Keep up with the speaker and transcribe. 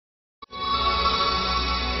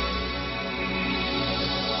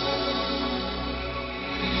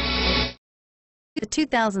The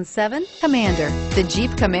 2007 Commander. The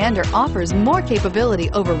Jeep Commander offers more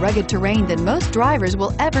capability over rugged terrain than most drivers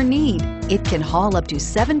will ever need. It can haul up to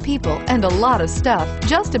 7 people and a lot of stuff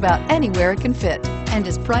just about anywhere it can fit, and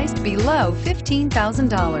is priced below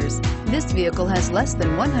 $15,000. This vehicle has less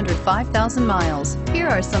than 105,000 miles. Here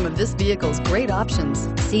are some of this vehicle's great options: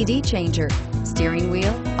 CD changer, steering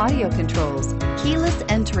wheel audio controls, keyless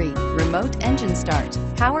entry, remote engine start,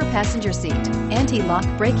 power passenger seat, anti-lock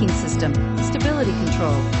braking system, stability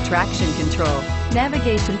control, traction control,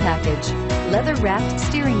 navigation package, leather-wrapped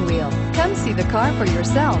steering wheel. Come see the car for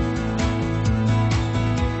yourself.